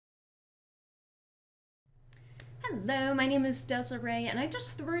Hello, my name is Desiree, and I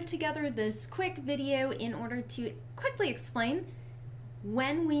just threw together this quick video in order to quickly explain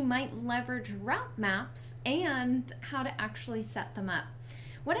when we might leverage route maps and how to actually set them up.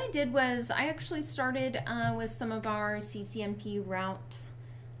 What I did was I actually started with some of our CCNP route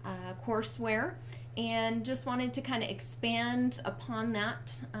courseware and just wanted to kind of expand upon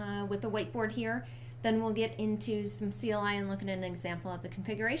that with the whiteboard here. Then we'll get into some CLI and look at an example of the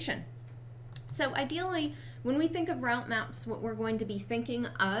configuration. So ideally, when we think of route maps, what we're going to be thinking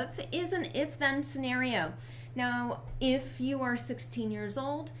of is an if-then scenario. Now, if you are 16 years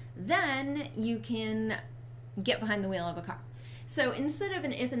old, then you can get behind the wheel of a car. So instead of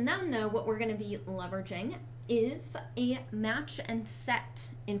an if and then, though, what we're going to be leveraging is a match and set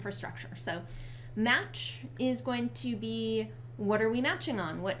infrastructure. So match is going to be, what are we matching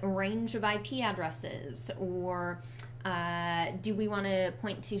on? What range of IP addresses? Or do we want to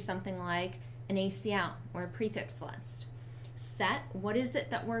point to something like an ACL or a prefix list? Set, what is it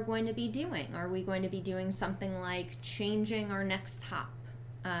that we're going to be doing? Are we going to be doing something like changing our next hop?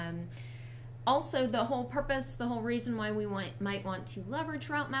 Also, the whole purpose, the whole reason why we might want to leverage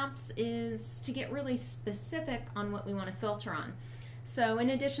route maps is to get really specific on what we want to filter on. So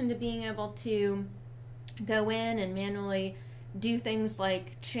in addition to being able to go in and manually do things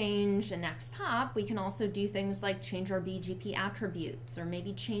like change a next hop, we can also do things like change our BGP attributes or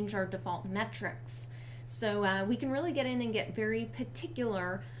maybe change our default metrics. So we can really get in and get very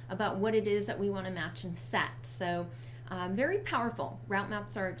particular about what it is that we want to match and set. So very powerful. Route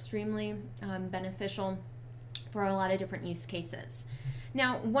maps are extremely beneficial for a lot of different use cases.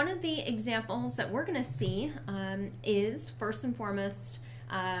 Now, one of the examples that we're going to see is first and foremost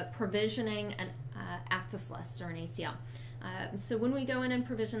provisioning an access list or an ACL. So when we go in and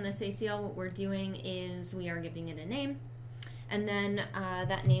provision this ACL, what we're doing is we are giving it a name, and then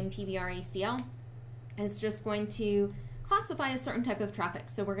that name PBR ACL is just going to classify a certain type of traffic.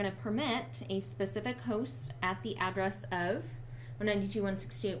 So we're going to permit a specific host at the address of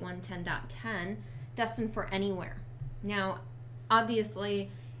 192.168.110.10 destined for anywhere. Now, obviously,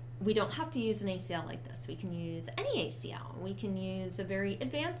 we don't have to use an ACL like this. We can use any ACL. We can use a very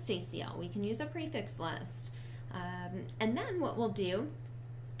advanced ACL. We can use a prefix list. And then what we'll do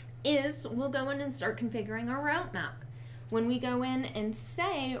is we'll go in and start configuring our route map. When we go in and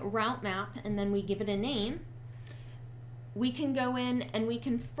say route map and then we give it a name, we can go in and we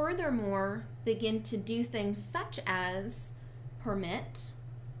can furthermore begin to do things such as permit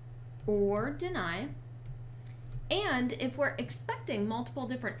or deny. And if we're expecting multiple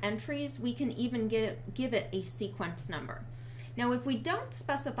different entries, we can even give it a sequence number. Now, if we don't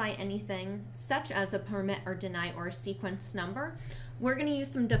specify anything such as a permit or deny or a sequence number, we're going to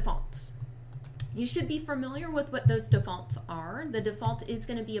use some defaults. You should be familiar with what those defaults are. The default is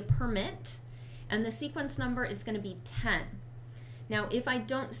going to be a permit, and the sequence number is going to be 10. Now, if I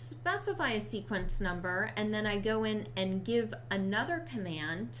don't specify a sequence number and then I go in and give another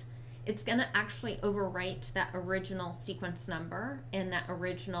command, it's going to actually overwrite that original sequence number and that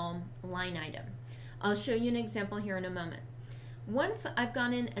original line item. I'll show you an example here in a moment. Once I've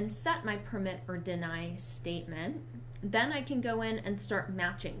gone in and set my permit or deny statement, then I can go in and start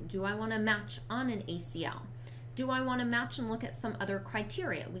matching. Do I want to match on an ACL? Do I want to match and look at some other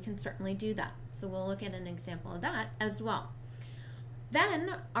criteria? We can certainly do that. So we'll look at an example of that as well.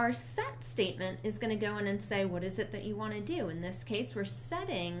 Then our set statement is going to go in and say, what is it that you want to do? In this case, we're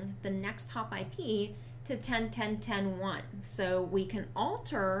setting the next hop IP to 10.10.10.1. So we can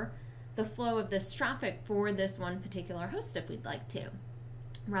alter the flow of this traffic for this one particular host if we'd like to,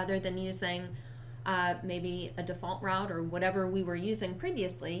 rather than using maybe a default route or whatever we were using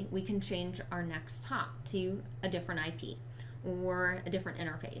previously. We can change our next hop to a different IP or a different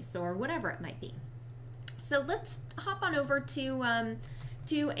interface or whatever it might be. So let's hop on over to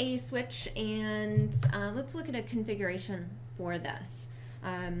a switch and let's look at a configuration for this.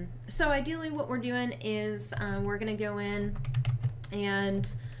 So ideally what we're doing is we're going to go in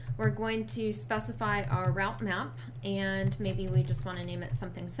and we're going to specify our route map, and maybe we just want to name it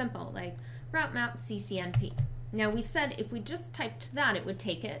something simple like route map CCNP. Now we said if we just typed that, it would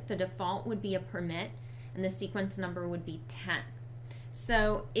take it. The default would be a permit and the sequence number would be 10.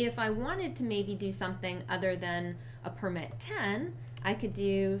 So if I wanted to maybe do something other than a permit 10, I could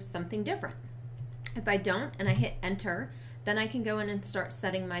do something different. If I don't and I hit enter, then I can go in and start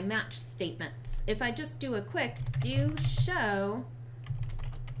setting my match statements. If I just do a quick do show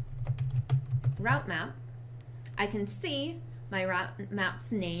route map, I can see my route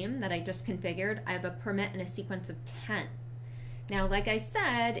map's name that I just configured. I have a permit and a sequence of 10. Now, like I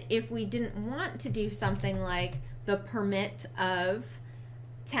said, if we didn't want to do something like the permit of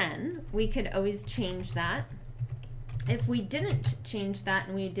 10, we could always change that If we didn't change that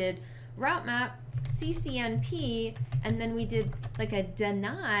and we did Routemap CCNP and then we did like a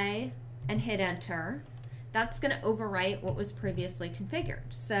deny and hit enter, that's going to overwrite what was previously configured.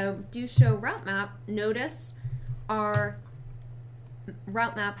 So do show Routemap. Notice our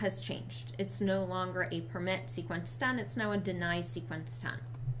Routemap has changed. It's no longer a permit sequence 10, it's now a deny sequence 10.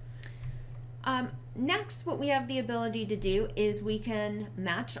 Next, what we have the ability to do is we can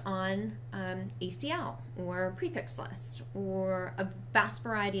match on ACL or prefix list or a vast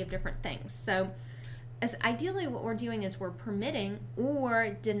variety of different things. So as ideally what we're doing is we're permitting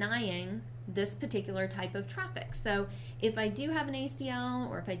or denying this particular type of traffic. So if I do have an ACL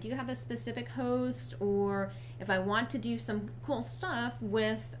or if I do have a specific host or if I want to do some cool stuff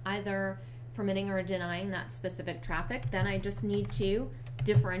with either permitting or denying that specific traffic, then I just need to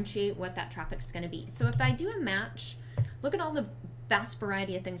differentiate what that traffic's going to be. So if I do a match, look at all the vast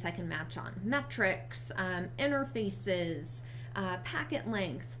variety of things I can match on. Metrics, interfaces, packet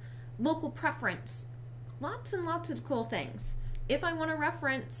length, local preference, lots and lots of cool things. If I want to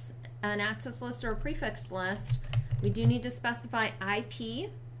reference an access list or a prefix list, we do need to specify IP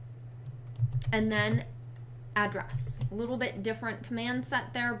and then address. A little bit different command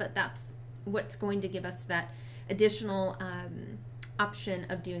set there, but that's what's going to give us that additional option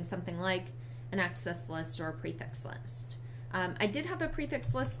of doing something like an access list or a prefix list. I did have a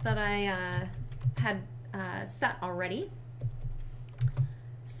prefix list that I had set already.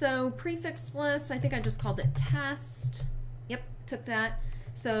 So prefix list, I think I just called it test. Yep, took that.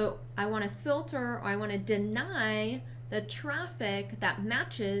 So I want to filter or I want to deny the traffic that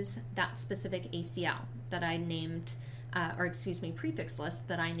matches that specific ACL that I named, prefix list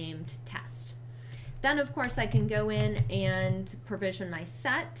that I named test. Then of course I can go in and provision my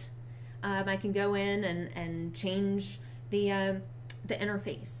set. I can go in and change the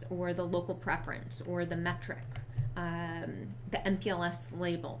interface or the local preference or the metric, the MPLS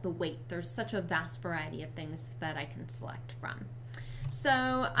label, the weight. There's such a vast variety of things that I can select from.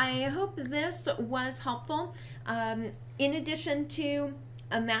 So I hope this was helpful. In addition to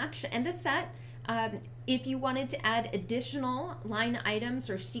a match and a set, if you wanted to add additional line items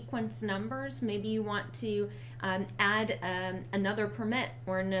or sequence numbers, maybe you want to add another permit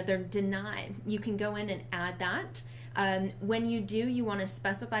or another deny, you can go in and add that. When you do, you want to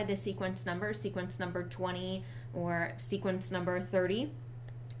specify the sequence number 20 or sequence number 30.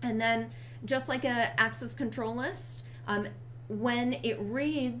 And then just like a access control list, when it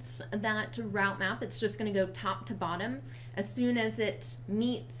reads that route map, it's just going to go top to bottom. As soon as it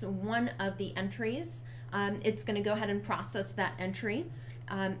meets one of the entries, it's going to go ahead and process that entry,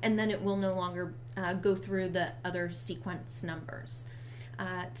 and then it will no longer go through the other sequence numbers.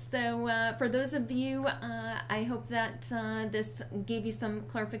 So for those of you, I hope that this gave you some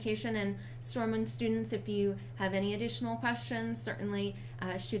clarification. And Stormwind students, if you have any additional questions, certainly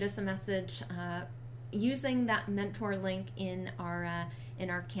shoot us a message using that mentor link in our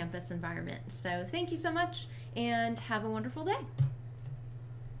campus environment. So thank you so much and have a wonderful day.